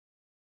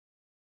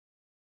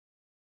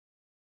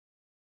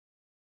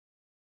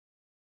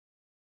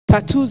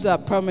Tattoos are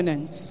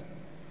permanent.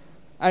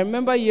 I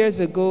remember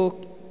years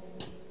ago,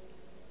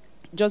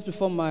 just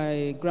before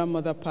my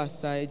grandmother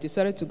passed, I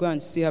decided to go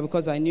and see her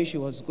because I knew she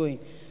was going.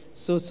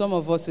 So some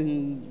of us three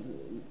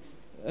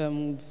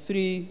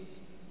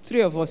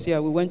of us here,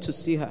 we went to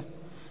see her.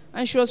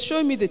 And she was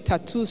showing me the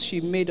tattoos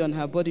she made on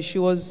her body. She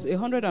was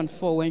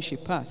 104 when she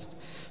passed.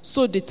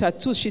 So the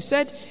tattoos, she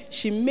said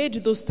she made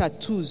those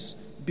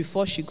tattoos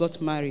before she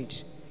got married.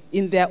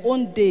 In their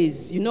own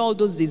days, you know all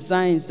those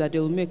designs that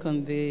they'll make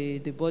on the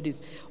bodies.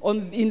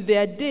 In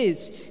their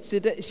days,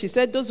 she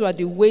said those were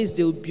the ways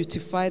they'll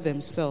beautify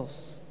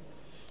themselves.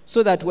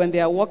 So that when they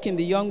are walking,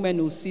 the young men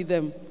will see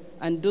them,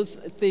 and those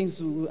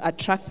things will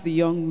attract the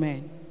young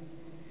men.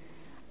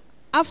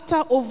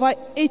 After over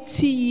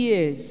 80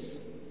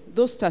 years,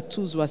 those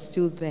tattoos were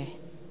still there.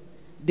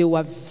 They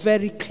were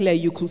very clear.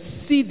 You could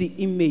see the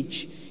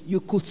image. You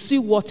could see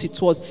what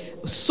it was.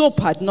 Soap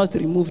had not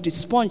removed it.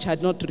 Sponge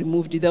had not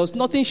removed it. There was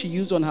nothing she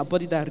used on her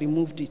body that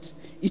removed it.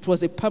 It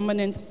was a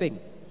permanent thing.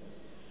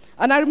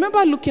 And I remember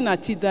looking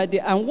at it that day,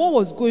 and what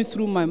was going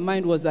through my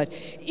mind was that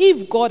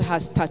if God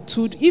has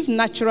tattooed, if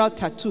natural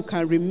tattoo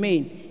can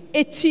remain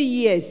 80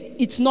 years,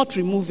 it's not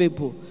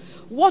removable.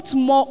 What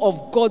more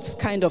of God's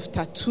kind of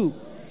tattoo?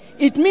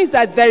 It means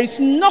that there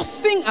is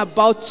nothing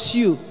about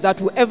you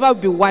that will ever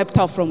be wiped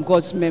out from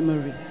God's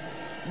memory.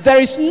 There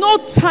is no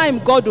time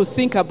God will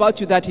think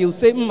about you that he'll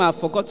say, I've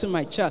forgotten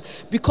my child.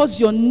 Because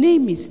your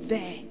name is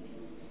there.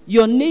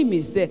 Your name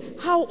is there.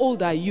 How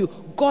old are you?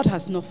 God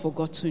has not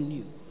forgotten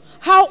you.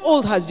 How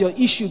old has your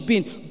issue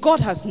been?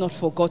 God has not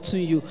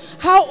forgotten you.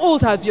 How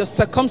old has your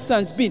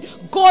circumstance been?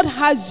 God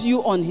has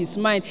you on his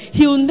mind.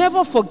 He'll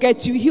never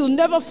forget you. He'll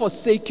never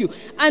forsake you.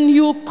 And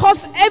he'll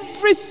cause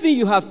everything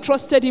you have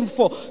trusted him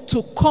for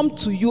to come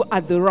to you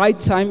at the right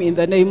time in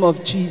the name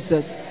of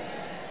Jesus.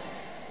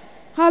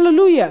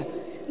 Hallelujah.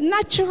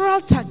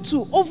 Natural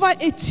tattoo, over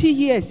 80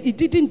 years, it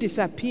didn't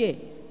disappear.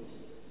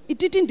 It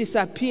didn't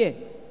disappear.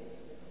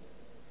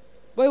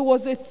 But it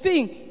was a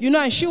thing,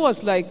 and she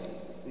was like,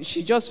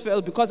 she just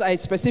felt, because I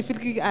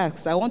specifically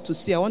asked, I want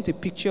a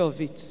picture of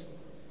it.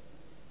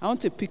 I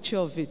want a picture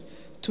of it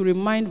to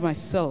remind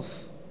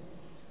myself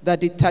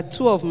that the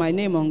tattoo of my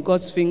name on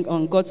God's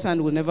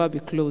hand will never be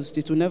closed.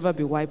 It will never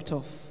be wiped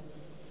off.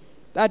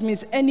 That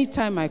means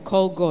anytime I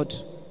call God,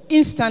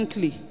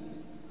 instantly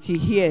he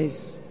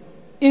hears.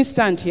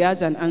 Instant, he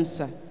has an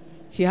answer.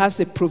 He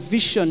has a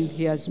provision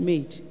he has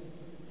made.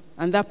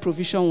 And that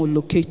provision will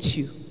locate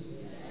you.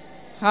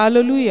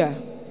 Hallelujah.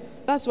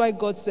 That's why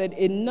God said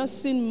a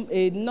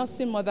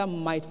nursing mother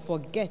might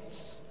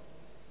forget.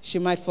 She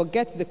might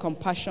forget the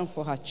compassion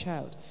for her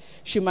child.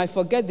 She might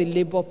forget the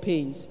labor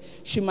pains.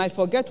 She might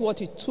forget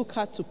what it took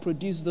her to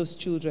produce those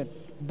children.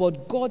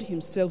 But God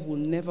himself will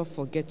never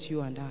forget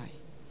you and I.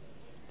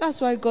 That's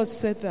why God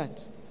said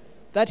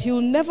that he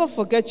will never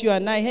forget you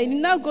and I. He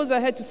now goes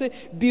ahead to say,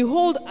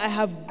 behold, I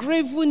have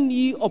graven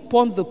you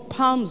upon the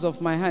palms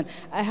of my hand.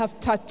 I have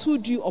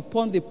tattooed you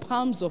upon the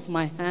palms of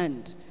my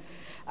hand.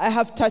 I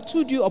have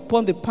tattooed you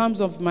upon the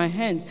palms of my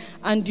hands,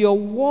 and your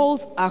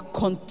walls are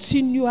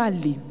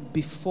continually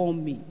before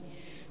me.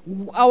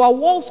 Our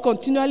walls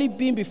continually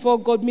being before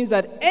God means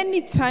that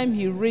anytime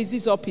he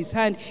raises up his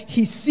hand,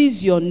 he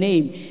sees your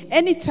name.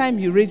 Anytime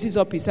he raises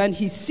up his hand,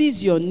 he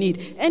sees your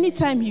need.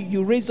 Anytime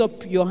you raise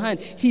up your hand,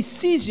 he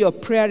sees your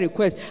prayer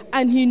request,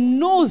 and he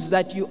knows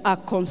that you are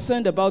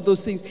concerned about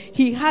those things.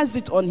 He has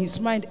it on his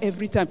mind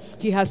every time.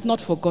 He has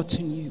not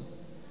forgotten you.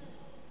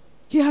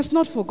 He has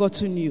not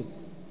forgotten you.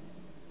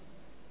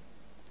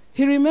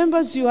 He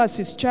remembers you as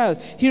his child.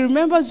 He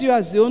remembers you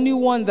as the only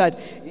one that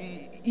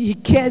he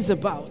cares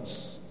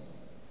about.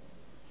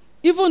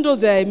 Even though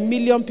there are 1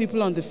 million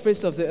people on the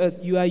face of the earth,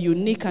 you are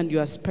unique and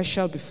you are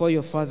special before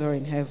your Father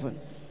in heaven.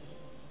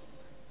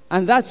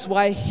 And that's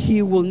why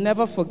he will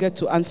never forget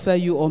to answer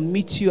you or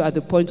meet you at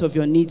the point of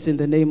your needs in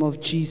the name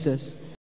of Jesus.